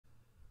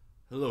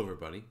Hello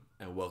everybody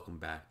and welcome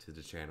back to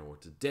the channel where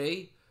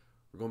today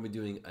we're going to be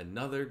doing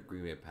another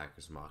Green Bay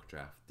Packers mock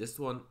draft. This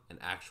one an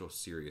actual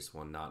serious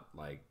one, not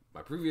like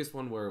my previous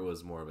one where it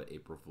was more of an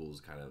April Fool's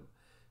kind of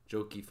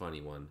jokey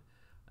funny one.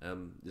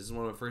 This is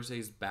one of my first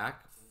days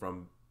back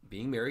from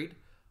being married.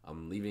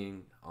 I'm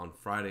leaving on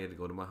Friday to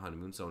go to my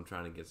honeymoon, so I'm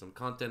trying to get some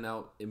content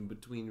out in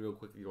between real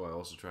quickly while I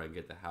also try and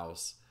get the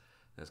house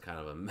that's kind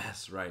of a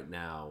mess right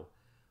now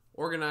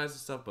organized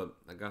and stuff, but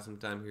I got some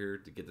time here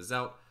to get this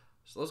out.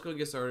 So let's go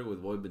get started with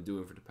what we've been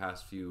doing for the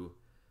past few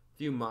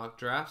mock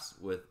drafts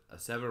with a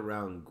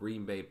 7-round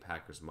Green Bay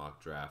Packers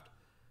mock draft.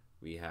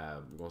 We're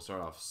going to start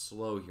off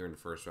slow here in the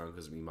first round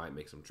because we might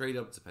make some trade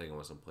ups depending on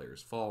where some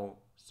players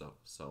fall, so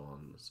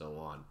on and so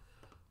on.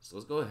 So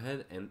let's go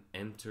ahead and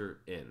enter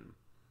in.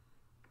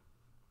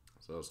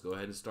 So let's go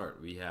ahead and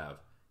start. We have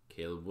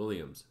Caleb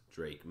Williams,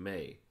 Drake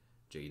May,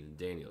 Jaden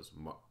Daniels,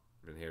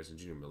 Marvin Harrison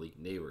Jr., Malik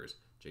Neighbors,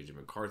 J.J.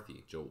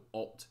 McCarthy, Joe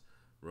Alt,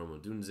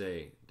 Rome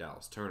Odunze,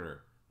 Dallas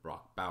Turner,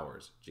 Brock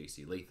Bowers,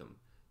 J.C. Latham,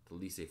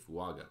 Talise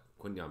Fuaga,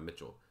 Quinyon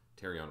Mitchell,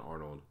 Terrion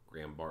Arnold,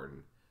 Graham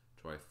Barton,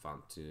 Troy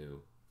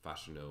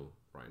Fashino,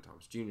 Ryan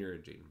Thomas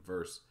Jr., Jaden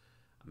Verse,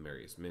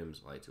 Amarius Mims,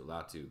 Laitu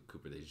Latu,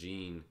 Cooper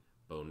DeJean,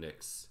 Bo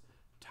Nix,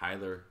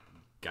 Tyler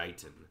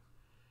Guyton.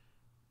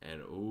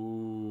 And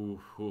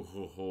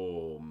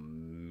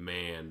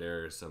man,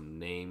 there are some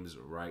names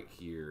right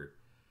here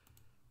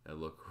that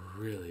look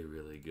really,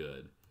 really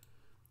good.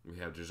 We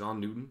have Jer'Zhan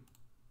Newton,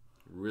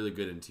 really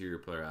good interior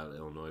player out of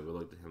Illinois. We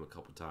looked at him a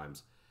couple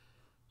times.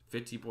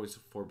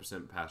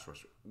 15.4% pass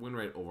rush win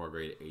rate, overall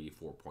grade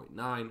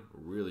 84.9.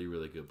 Really,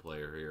 really good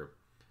player here.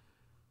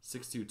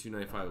 6'2",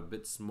 295, a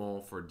bit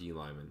small for D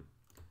lineman.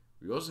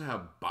 We also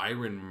have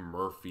Byron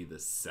Murphy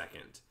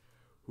II,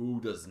 who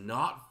does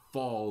not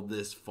fall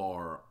this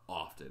far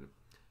often.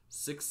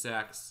 6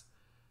 sacks,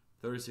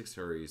 36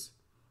 hurries,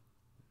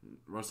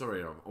 rush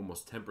rate of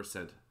almost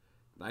 10%,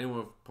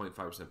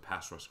 91.5%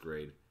 pass rush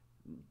grade,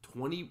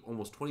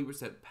 almost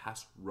 20%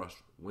 pass rush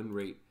win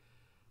rate,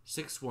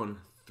 6'1",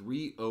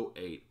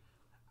 308,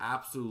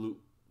 absolute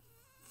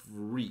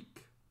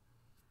freak.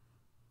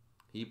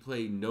 He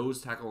played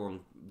nose tackle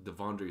on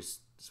Devondre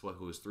Sweat,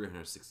 who was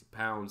 360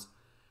 pounds.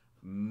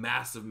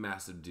 Massive,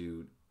 massive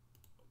dude.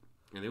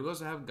 And then we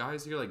also have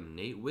guys here like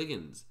Nate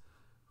Wiggins,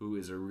 who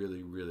is a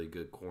really, really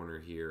good corner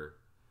here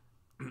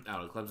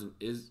out of Clemson.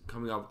 Is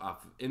coming off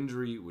of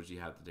injury, which you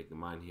have to take in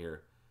mind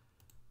here.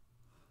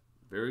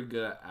 Very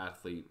good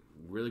athlete,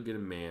 really good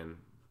in man,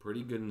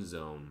 pretty good in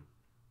zone.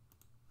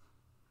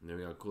 And then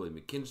we got Kool-Aid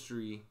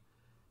McKinstry,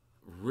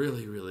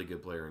 really, really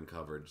good player in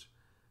coverage.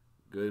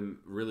 Good,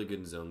 really good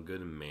in zone,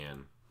 good in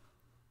man.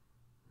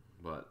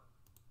 But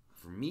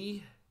for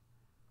me,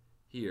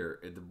 here,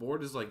 if the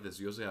board is like this,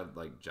 you also have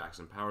like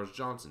Jackson Powers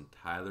Johnson,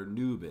 Tyler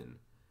Nubin.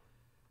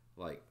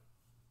 Like,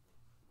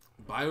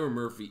 Byron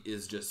Murphy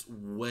is just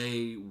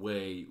way,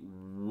 way,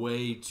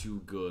 way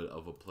too good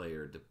of a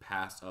player to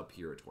pass up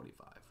here at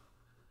 25.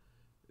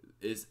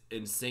 It's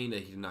insane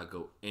that he did not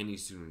go any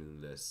sooner than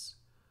this.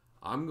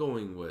 I'm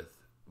going with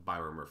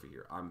Byron Murphy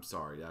here. I'm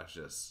sorry. That's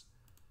just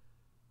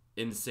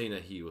insane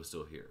that he was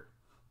still here.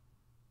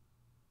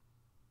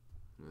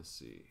 Let's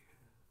see.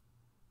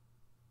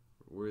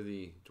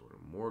 Worthy,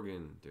 Jordan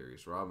Morgan,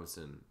 Darius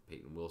Robinson,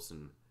 Peyton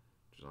Wilson,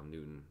 Jer'Zhan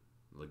Newton,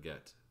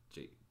 Leggett,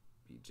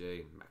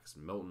 JPJ, Max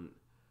Melton,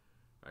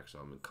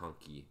 Maxwell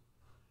McConkey.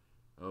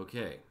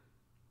 Okay.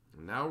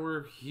 Now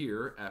we're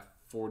here at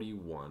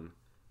 41.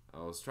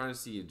 I was trying to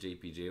see if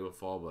JPJ would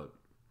fall, but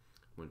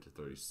went to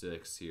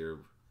 36 here.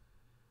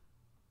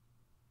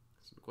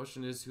 So the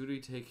question is, who do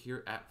we take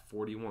here at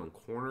 41?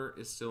 Corner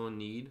is still in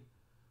need.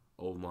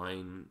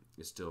 O-line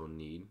is still in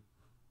need.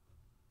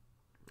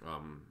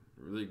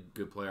 Really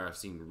good player I've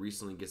seen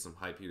recently get some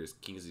hype here is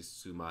Kingsley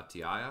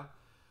Sumatiaya.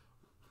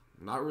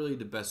 Not really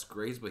the best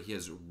grades, but he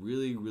has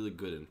really, really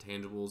good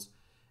intangibles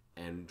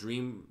and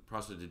dream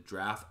prospect to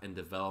draft and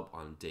develop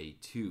on day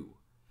 2.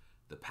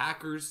 The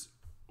Packers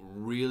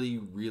really,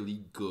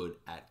 really good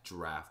at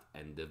draft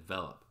and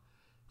develop.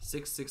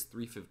 6'6",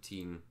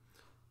 315,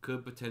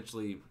 could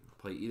potentially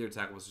play either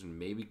tackle position,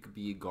 maybe could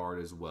be a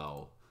guard as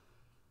well.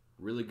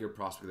 Really good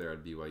prospect there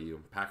at BYU.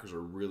 Packers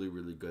are really,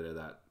 really good at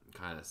that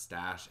kind of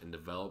stash and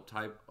develop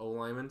type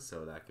O-lineman,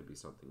 so that could be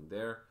something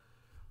there.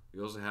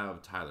 We also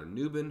have Tyler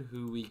Nubin,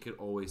 who we could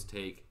always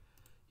take.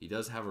 He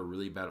does have a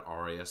really bad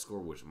RAS score,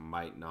 which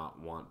might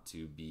not want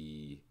to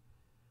be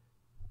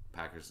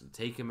Packers to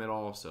take him at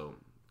all, so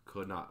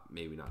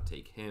maybe not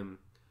take him.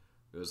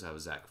 We also have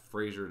Zach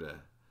Frazier, the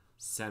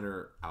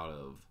center out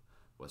of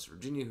West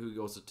Virginia, who we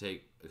also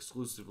take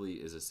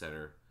exclusively as a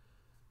center.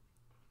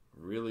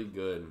 Really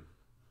good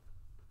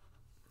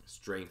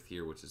strength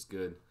here, which is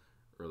good.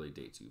 Early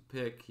day 2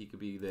 pick, he could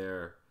be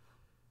there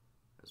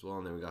as well.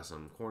 And then we got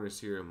some corners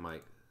here.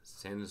 Mike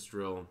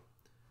Sandestrill,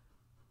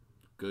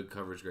 good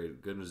coverage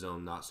grade, good in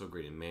zone, not so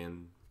great in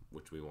man,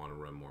 which we want to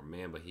run more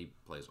man, but he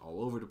plays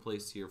all over the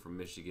place here from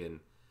Michigan.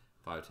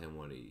 5'10",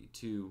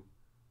 182.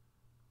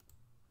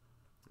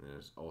 And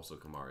there's also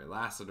Kamari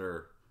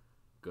Lassiter,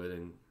 good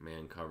in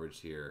man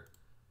coverage here.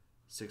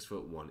 6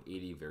 foot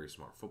 180, very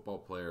smart football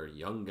player.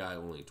 Young guy,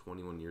 only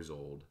 21 years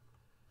old.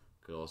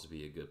 Could also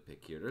be a good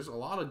pick here. There's a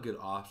lot of good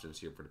options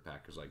here for the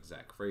Packers, like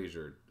Zach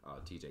Frazier,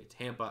 TJ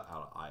Tampa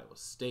out of Iowa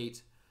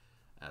State,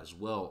 as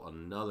well.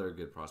 Another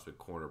good prospect,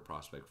 corner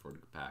prospect for the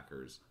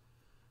Packers.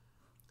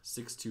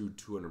 6'2",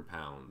 200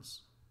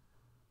 pounds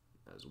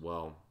as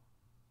well.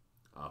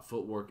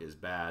 Footwork is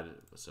bad,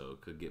 so it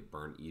could get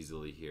burned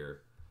easily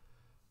here.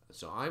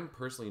 So I'm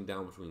personally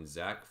down between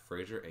Zach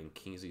Frazier and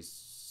Kingsley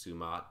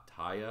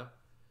Sumataya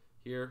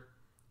here.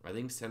 I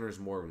think center is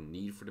more of a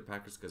need for the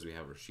Packers because we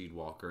have Rasheed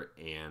Walker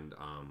and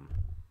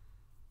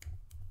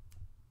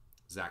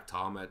Zach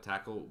Tom at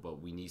tackle,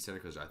 but we need center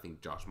because I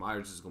think Josh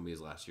Myers is going to be his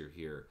last year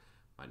here.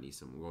 We're going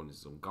to need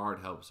some guard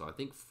help, so I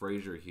think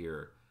Frazier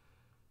here,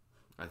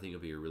 I think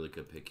it'll be a really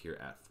good pick here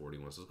at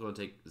 41. So let's go and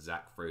take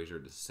Zach Frazier,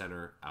 the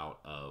center out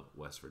of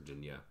West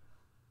Virginia.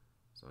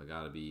 So I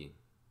got to be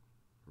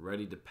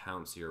ready to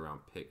pounce here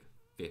around pick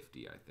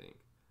 50, I think.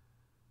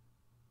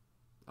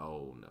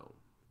 Oh, no.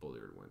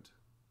 Bulliard went.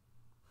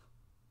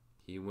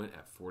 He went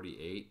at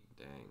 48.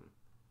 Dang.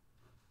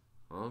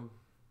 Well,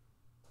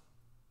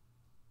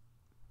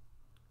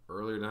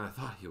 earlier than I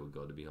thought he would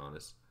go, to be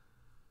honest.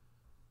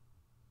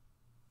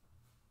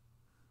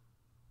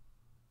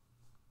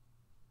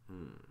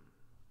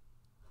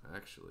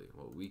 Actually,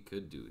 what we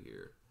could do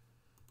here,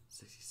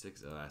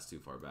 66. Oh, that's too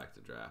far back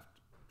to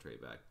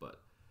trade back.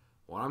 But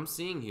what I'm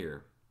seeing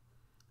here,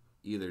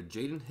 either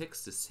Jaden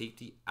Hicks, the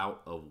safety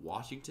out of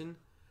Washington,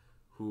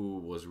 who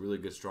was really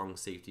good, strong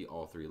safety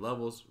all three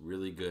levels,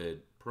 really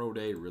good pro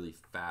day, really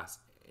fast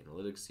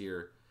analytics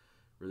here,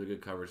 really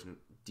good coverage,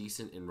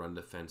 decent in run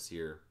defense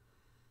here.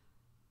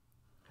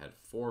 Had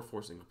 4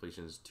 forced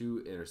incompletions,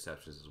 2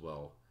 interceptions as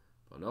well.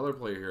 But another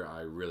player here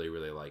I really,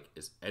 really like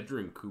is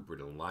Edgerrin Cooper,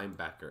 the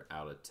linebacker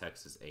out of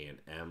Texas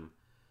A&M.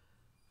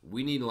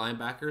 We need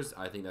linebackers.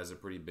 I think that's a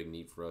pretty big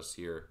need for us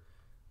here.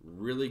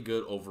 Really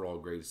good overall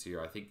grades here.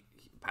 I think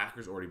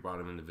Packers already brought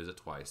him in to visit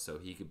twice, so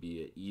he could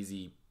be an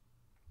easy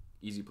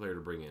player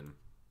to bring in.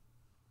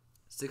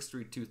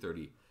 6'3",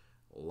 230.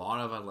 A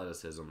lot of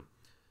athleticism.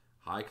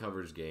 High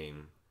coverage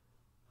game.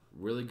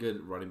 Really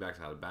good running backs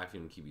out of the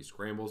backfield and QB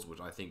scrambles,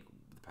 which I think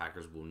the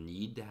Packers will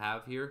need to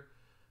have here.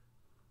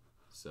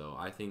 So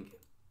I think,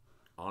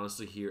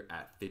 honestly, here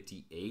at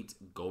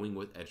 58, going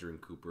with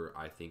Edgerrin Cooper,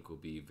 I think will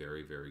be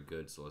very, very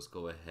good. So let's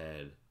go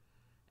ahead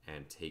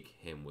and take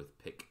him with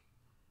pick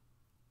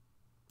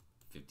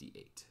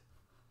 58.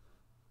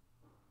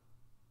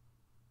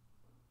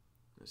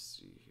 Let's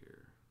see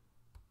here.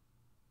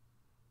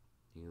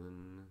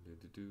 Healing.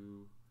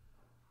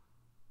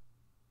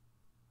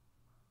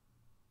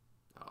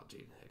 Oh,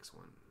 Jaden Hicks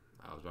won.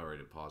 I was about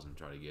ready to pause and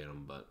try to get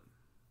him, but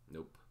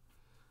nope.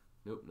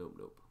 Nope.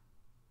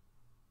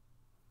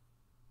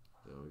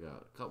 So we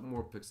got a couple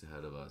more picks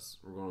ahead of us.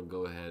 We're going to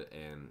go ahead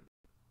and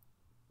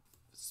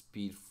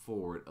speed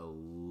forward a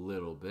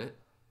little bit.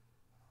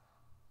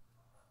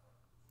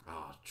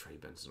 Oh, Trey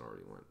Benson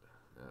already went.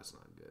 That's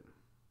not good.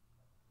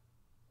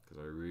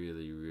 Because I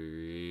really,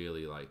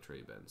 really like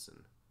Trey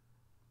Benson.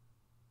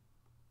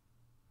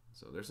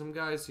 So there's some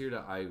guys here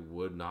that I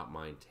would not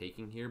mind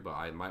taking here, but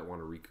I might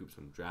want to recoup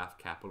some draft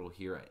capital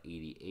here at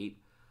 88.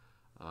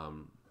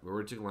 We're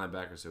already taking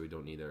linebacker, so we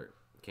don't need her.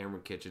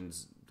 Cameron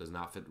Kitchens does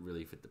not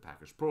really fit the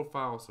Packers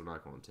profile, so we're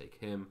not going to take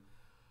him.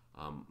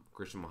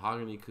 Christian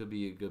Mahogany could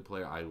be a good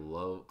player. I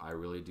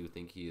really do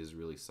think he is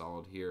really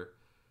solid here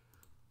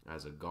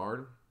as a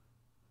guard.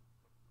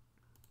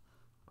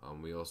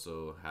 We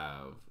also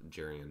have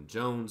Jarian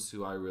Jones,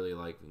 who I really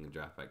like. We can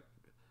draft back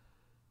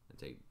and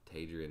take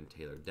Tadrian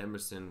Taylor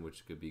Demerson,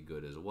 which could be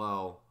good as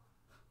well.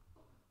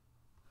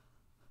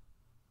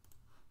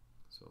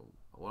 So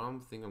what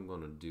I'm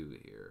going to do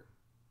here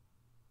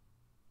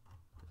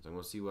is I'm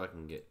going to see what I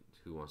can get.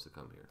 Who wants to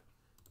come here?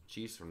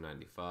 Chiefs from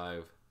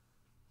 95.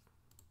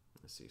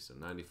 Let's see. So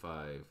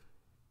 95,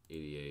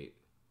 88.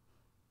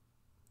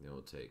 Then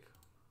we'll take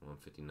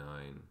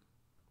 159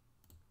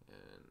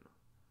 and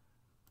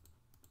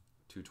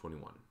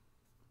 221.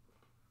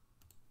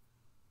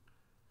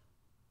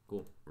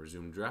 Cool.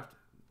 Resume draft.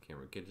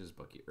 Cameron Kitchens,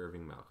 Bucky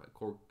Irving, Malachi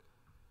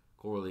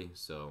Corley.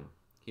 So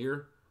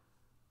here,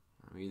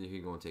 I'm either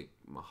here going to take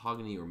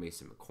Mahogany or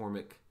Mason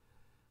McCormick.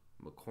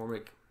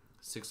 McCormick,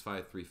 6'5",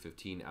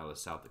 315 out of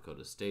South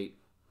Dakota State.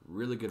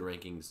 Really good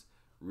rankings.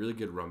 Really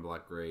good run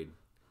block grade.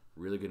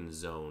 Really good in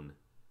zone.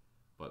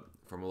 But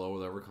from a lower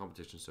level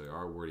competition, so you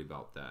are worried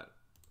about that.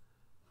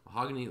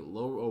 Mahogany,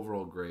 lower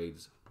overall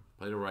grades.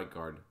 Played a right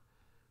guard.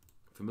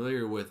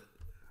 Familiar with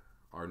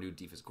our new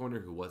defense corner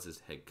who was his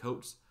head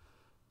coach.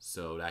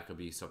 So that could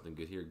be something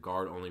good here.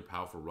 Guard, only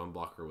powerful run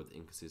blocker with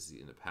inconsistency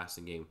in the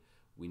passing game.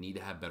 We need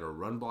to have better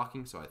run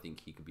blocking, so I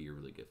think he could be a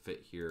really good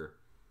fit here.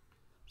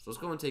 So let's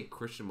go and take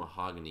Christian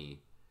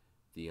Mahogany,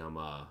 the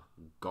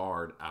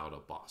guard out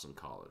of Boston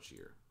College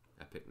here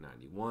at pick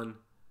 91.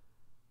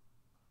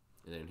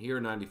 And then here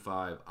at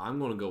 95, I'm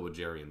going to go with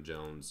Jarian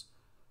Jones.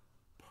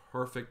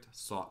 Perfect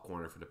slot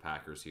corner for the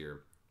Packers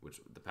here, which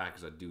the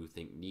Packers I do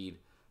think need.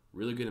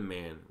 Really good in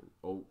man.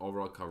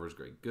 Overall coverage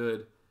great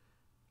good.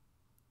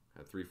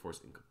 Had 3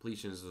 forced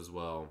incompletions as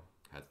well.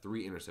 Had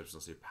 3 interceptions.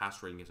 Let's see,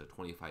 pass rating gets a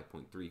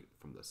 25.3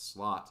 from the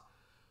slot.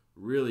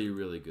 Really,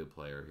 really good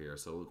player here.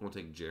 So we're going to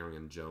take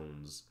Jarrian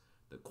Jones,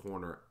 the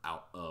corner,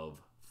 out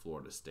of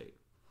Florida State.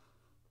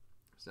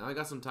 So now I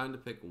got some time to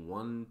pick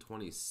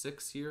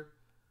 126 here.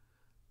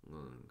 I'm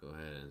going to go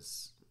ahead and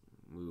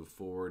move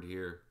forward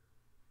here.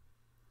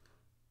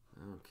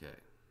 Okay.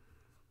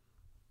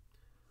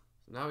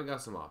 So now we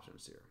got some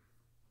options here.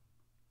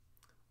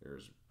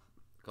 There's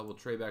a couple of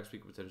trade backs we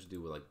could potentially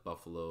do with like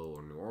Buffalo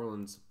or New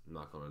Orleans. I'm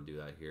not going to do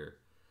that here.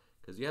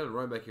 Because you had a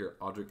running back here,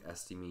 Audric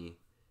Estime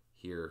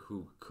here,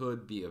 who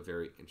could be a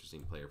very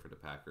interesting player for the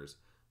Packers.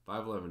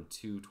 5'11",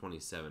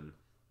 227.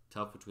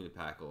 Tough between the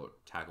tackle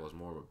is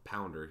more of a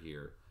pounder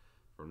here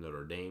from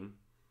Notre Dame.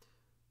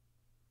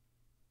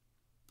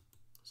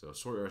 So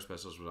short yard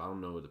specialist, but I don't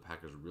know what the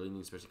Packers really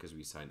need, especially because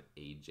we signed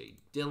A.J.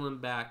 Dillon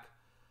back.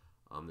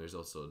 There's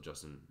also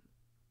Justin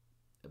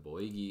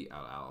Eboigi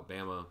out of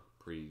Alabama.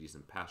 Pretty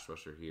decent pass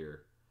rusher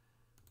here.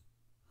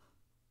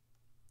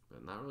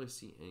 But not really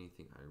see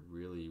anything I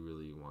really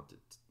wanted,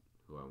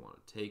 who I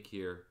want to take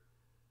here.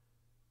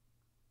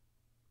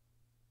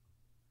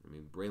 I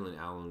mean, Braylon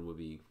Allen would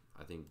be,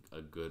 I think,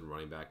 a good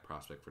running back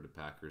prospect for the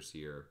Packers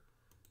here.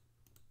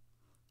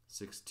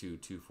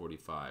 6'2",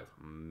 245.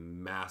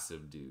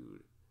 Massive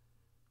dude.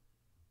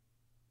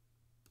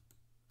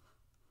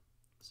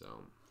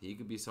 So, he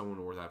could be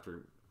someone worth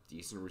after.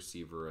 Decent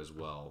receiver as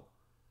well.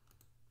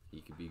 He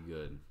could be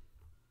good.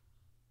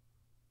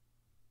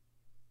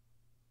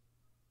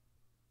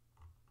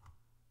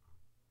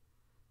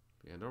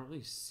 But yeah, I don't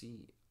really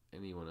see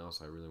anyone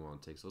else I really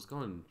want to take. So let's go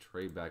ahead and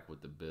trade back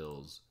with the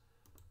Bills.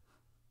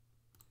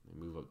 And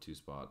move up 2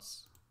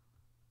 spots.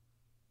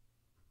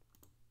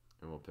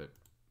 And we'll pick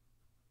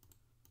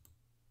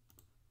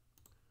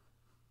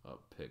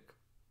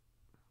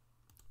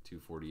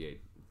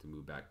 248 to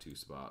move back 2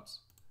 spots.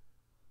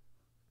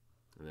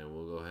 And then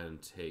we'll go ahead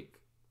and take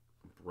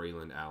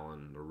Braylon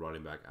Allen, the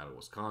running back out of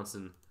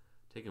Wisconsin.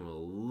 Take him a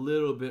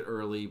little bit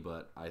early,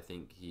 but I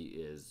think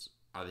he'll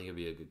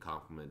be a good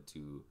compliment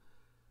to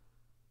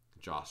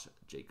Josh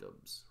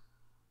Jacobs.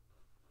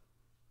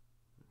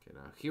 Okay,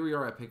 now here we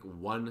are at pick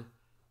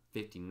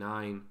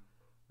 159.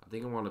 I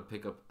think I want to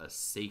pick up a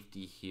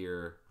safety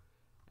here.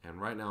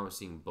 And right now I'm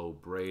seeing Bo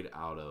Braid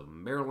out of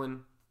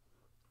Maryland.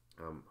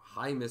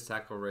 High missed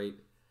tackle rate.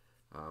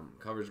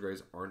 Coverage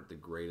grades aren't the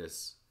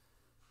greatest.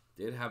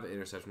 Did have an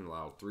interception,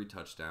 allowed 3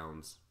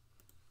 touchdowns.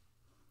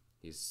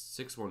 He's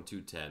 6'1",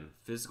 210.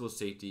 Physical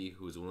safety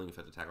who is willing to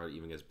affect the tackle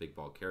even against big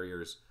ball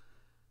carriers.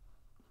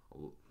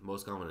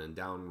 Most common in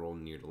down role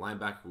near the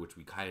linebacker, which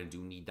we kind of do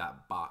need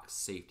that box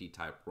safety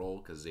type role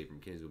because Xavier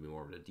McKinney will be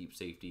more of a deep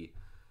safety.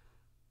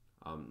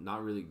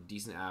 Not really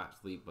decent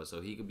athlete, but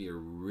so he could be a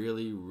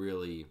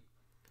really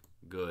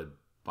good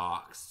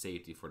box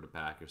safety for the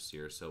Packers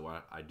here. So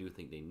I do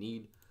think they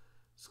need.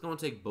 It's going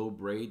to take Bo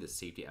Braid, the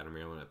safety out of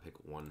Maryland, at pick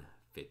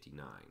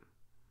 159.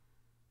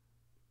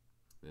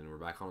 Then we're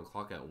back on the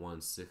clock at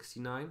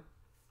 169.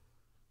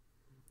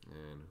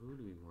 And who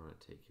do we want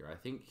to take here? I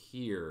think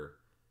here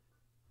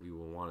we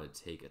will want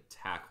to take a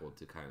tackle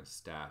to kind of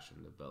stash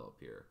and develop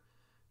here.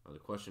 Now the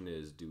question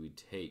is, do we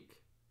take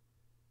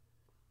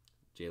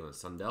Jalen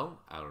Sundell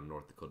out of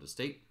North Dakota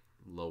State?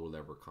 Lower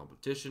level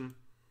competition.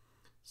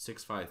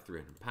 6'5",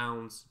 300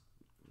 pounds.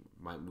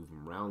 Might move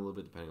him around a little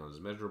bit depending on his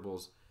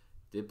measurables.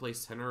 Did play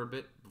center a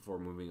bit before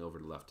moving over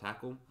to left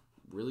tackle.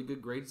 Really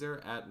good grades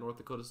there at North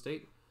Dakota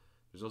State.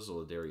 There's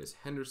also Ladarius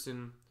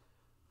Henderson.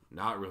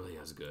 Not really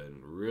as good.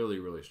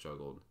 Really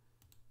struggled.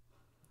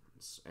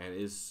 And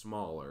is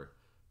smaller.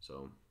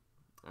 So,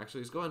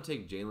 actually, let's go ahead and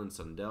take Jalen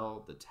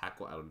Sundell, the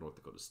tackle out of North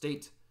Dakota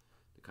State,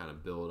 to kind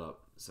of build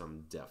up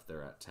some depth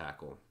there at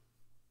tackle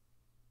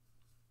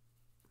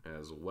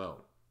as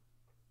well.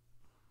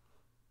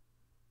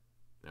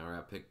 Now we're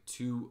at pick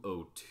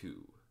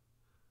 202.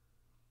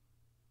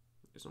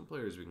 There's some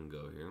players we can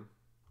go here.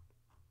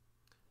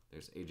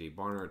 There's A.J.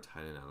 Barnard,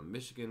 tight end out of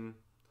Michigan,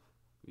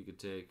 we could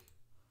take.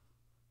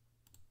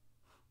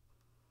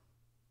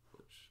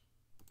 Which,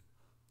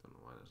 don't know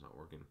why that's not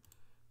working.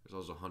 There's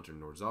also Hunter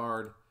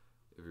Norzard.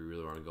 If you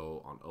really want to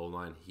go on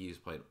O-line, he's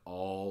played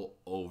all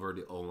over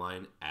the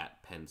O-line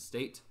at Penn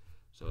State.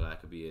 So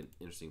that could be an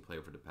interesting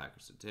player for the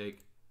Packers to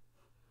take.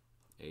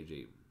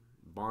 A.J.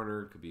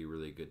 Barnard could be a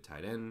really good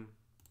tight end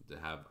to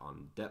have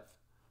on depth.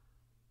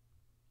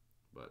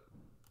 But,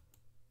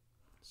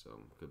 so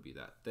could be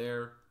that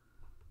there.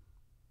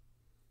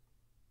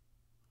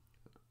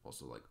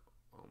 Also like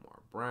Omar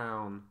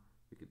Brown.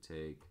 We could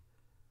take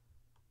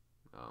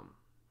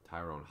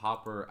Tyrone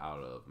Hopper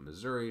out of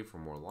Missouri for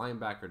more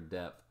linebacker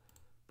depth,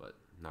 but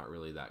not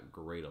really that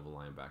great of a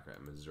linebacker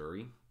at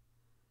Missouri.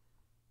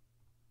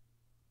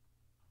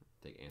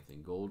 Take Anthony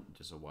Gold,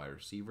 just a wide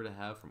receiver to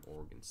have from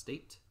Oregon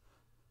State.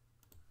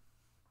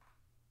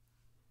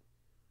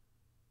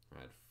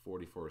 I had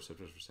 44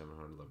 receptions for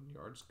 711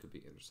 yards. Could be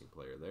an interesting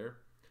player there.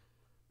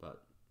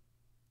 But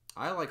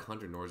I like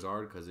Hunter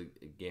Norzard because,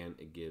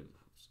 it gives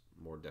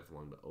more depth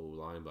along the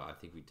O-line. But I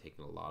think we've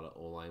taken a lot of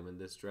O-line in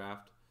this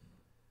draft.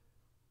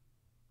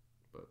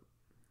 But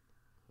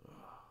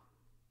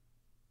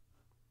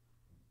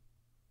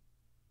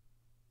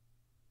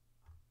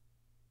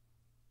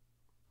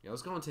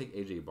let's go and take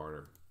AJ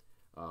Barner.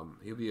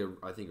 He'll be,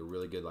 I think, a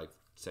really good like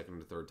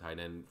second or third tight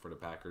end for the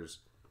Packers.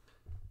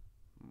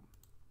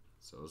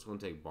 So let's go and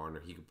take Barner.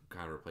 He could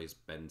kind of replace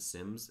Ben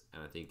Sims,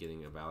 and I think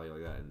getting a value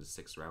like that in the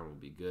 6th round would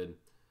be good.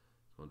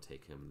 So I'm going to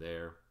take him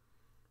there.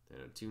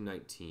 Then at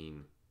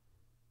 219,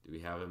 do we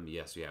have him?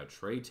 Yes, we have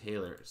Trey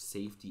Taylor,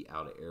 safety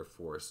out of Air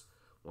Force.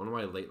 One of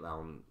my late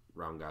round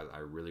guys I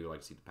really would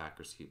like to see the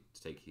Packers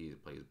take. He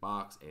plays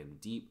box and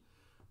deep.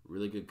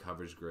 Really good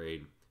coverage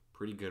grade.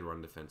 Pretty good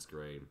run defense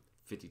grade.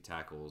 50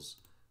 tackles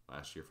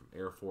last year from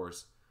Air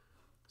Force.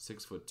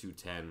 6 foot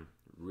 210.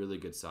 Really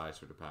good size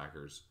for the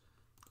Packers.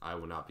 I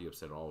will not be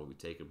upset at all if we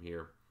take him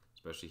here,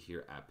 especially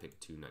here at pick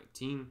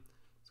 219.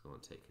 So I'm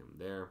going to take him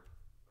there.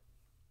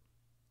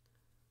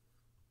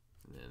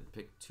 And then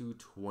pick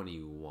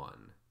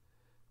 221.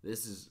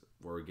 This is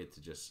where we get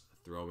to just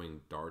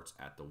throwing darts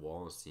at the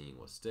wall and seeing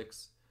what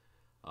sticks.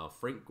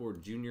 Frank Gore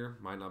Jr.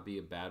 might not be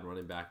a bad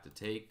running back to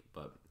take,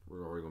 but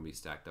we're already going to be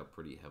stacked up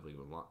pretty heavily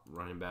with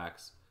running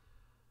backs.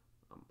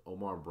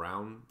 Omar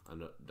Brown,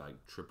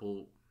 like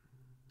triple,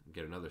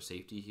 get another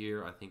safety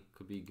here. I think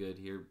could be good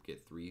here.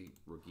 Get 3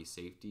 rookie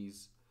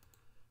safeties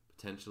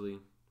potentially.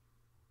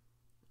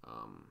 There's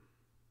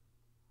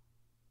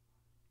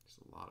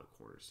a lot of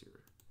corners here.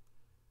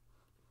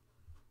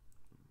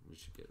 We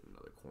should get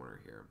another corner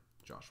here.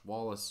 Josh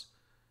Wallace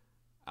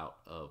out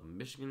of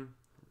Michigan.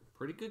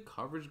 Pretty good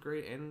coverage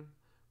grade and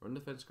run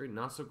defense grade.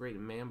 Not so great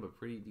in man, but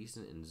pretty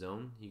decent in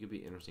zone. He could be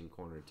an interesting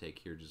corner to take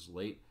here just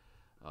late.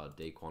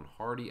 Daquan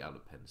Hardy out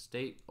of Penn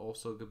State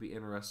also could be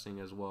interesting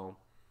as well.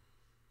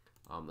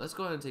 Let's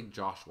go ahead and take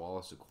Josh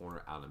Wallace, a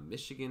corner out of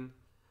Michigan,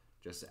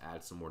 just to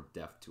add some more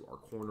depth to our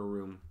corner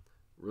room.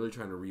 Really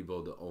trying to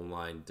rebuild the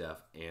O-line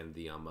depth and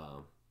the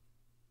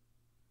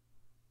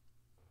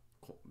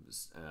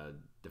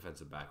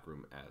defensive back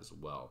room as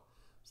well.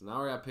 So now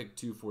we're at pick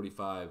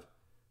 245.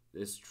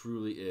 This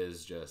truly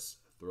is just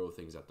throw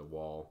things at the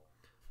wall.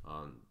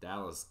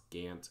 Dallas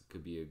Gant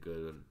could be a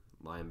good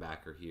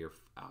linebacker here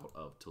out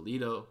of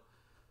Toledo.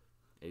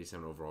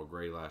 87 overall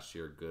grade last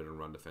year. Good in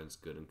run defense,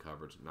 good in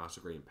coverage. Not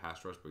so great in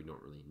pass rush, but we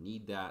don't really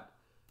need that.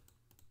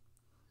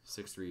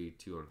 6'3",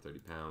 230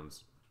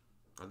 pounds.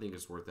 I think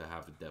it's worth to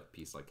have a depth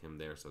piece like him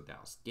there. So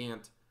Dallas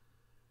Gant.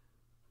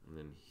 And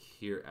then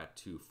here at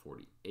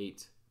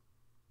 248,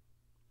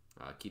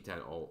 Keaton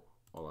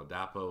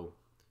Oladapo,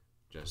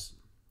 just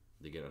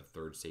to get a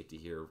third safety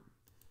here.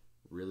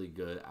 Really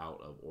good out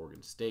of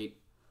Oregon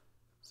State.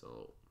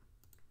 So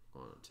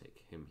I'm going to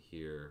take him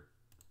here.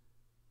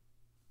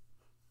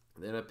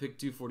 And then I pick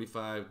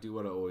 245, do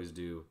what I always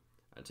do.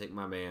 I take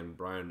my man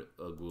Brian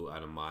Ugwu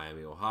out of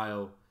Miami,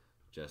 Ohio,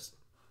 just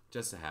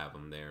to have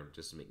him there,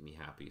 just to make me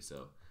happy.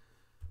 So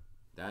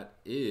that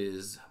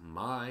is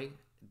my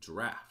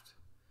draft.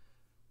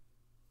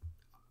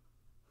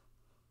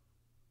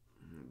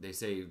 They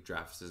say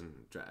draft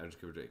isn't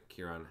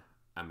Kieran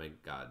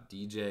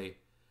DJ.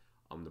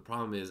 The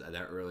problem is at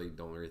that early,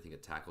 don't really think a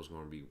tackle is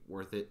going to be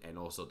worth it, and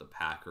also the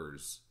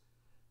Packers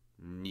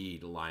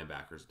need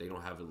linebackers. They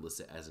don't have it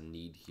listed as a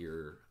need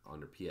here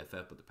under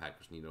PFF, but the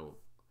Packers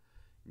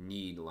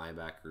need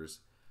linebackers.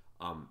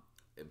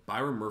 If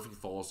Byron Murphy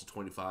falls to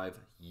 25,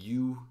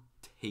 you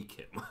take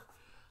him.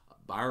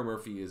 Byron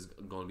Murphy is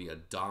going to be a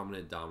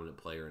dominant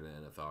player in the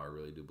NFL. I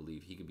really do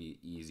believe he could be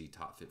an easy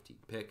top 15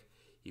 pick.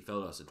 He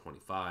fell to us at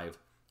 25.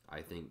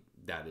 I think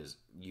that is,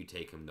 you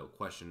take him, no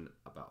question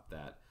about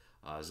that.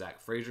 Zach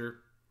Frazier,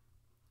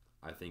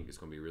 I think is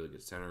going to be a really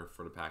good center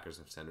for the Packers,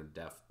 have center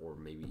depth, or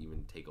maybe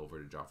even take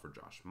over for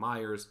Josh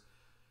Myers.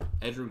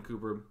 Edgerrin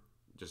Cooper,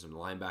 just a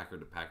linebacker.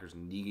 The Packers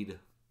need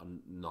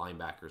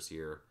linebackers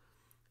here,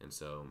 and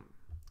so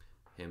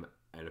him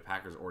and the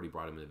Packers already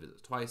brought him in to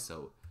visit twice.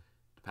 So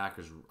the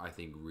Packers, I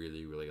think,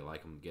 really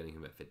like him. Getting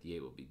him at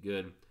 58 will be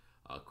good.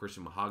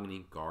 Christian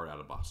Mahogany, guard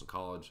out of Boston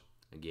College.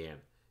 Again,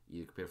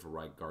 either compare for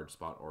right guard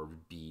spot or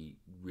be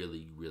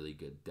really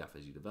good depth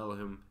as you develop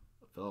him.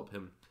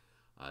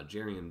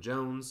 Jarian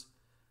Jones,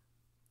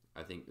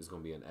 I think, is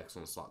going to be an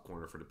excellent slot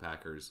corner for the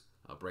Packers.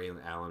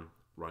 Braylon Allen,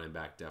 running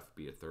back, depth,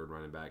 be a third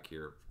running back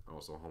here.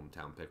 Also a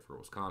hometown pick for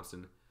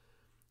Wisconsin.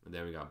 And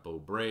then we got Bo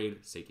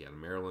Braid, safety out of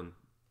Maryland,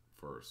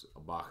 for a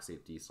box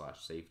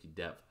safety/safety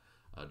depth.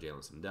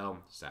 Jalen Sandell,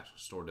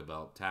 store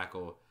developed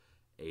tackle.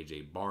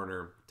 AJ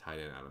Barner, tight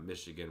end out of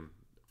Michigan,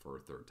 for a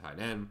third tight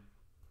end.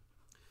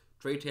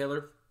 Trey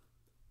Taylor,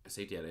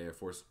 safety out of Air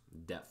Force,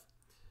 depth.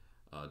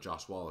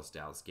 Josh Wallace,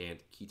 Dallas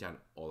Gant, Keaton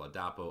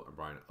Oladapo, and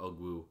Brian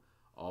Ugwu.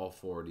 All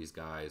 4 of these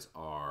guys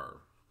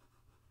are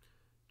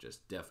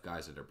just depth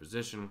guys at their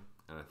position,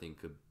 and I think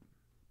could,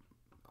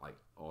 like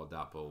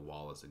Oladapo,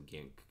 Wallace, and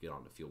Gant could get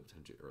on the field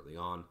potentially early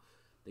on.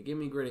 They gave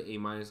me a grade of A-.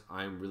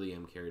 I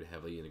am carried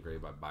heavily in a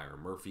grade by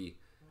Byron Murphy.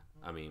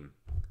 I mean,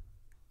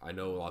 I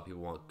know a lot of people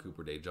want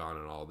Cooper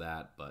DeJean and all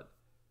that, but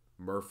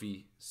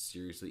Murphy,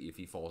 seriously, if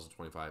he falls to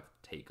 25,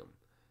 take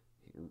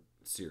him.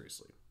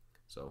 Seriously.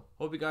 So,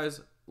 hope you guys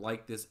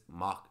like this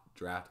mock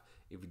draft.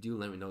 If you do,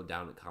 let me know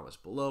down in the comments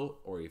below,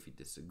 or if you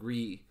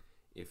disagree,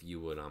 if you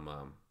would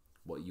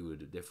what you would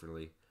do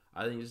differently.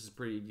 I think this is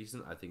pretty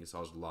decent. I think it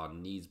solves a lot of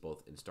needs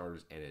both in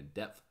starters and in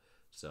depth.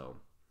 So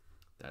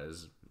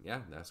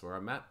that's where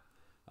I'm at.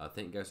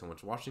 Thank you guys so much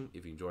for watching.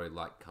 If you enjoyed,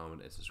 like,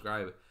 comment, and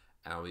subscribe.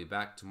 And I'll be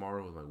back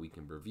tomorrow with my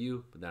weekend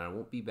review. But then I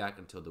won't be back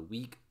until the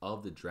week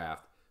of the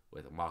draft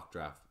with a mock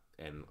draft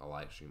and a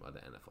live stream of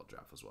the NFL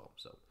draft as well.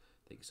 So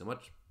thank you so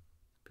much.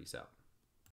 Peace out.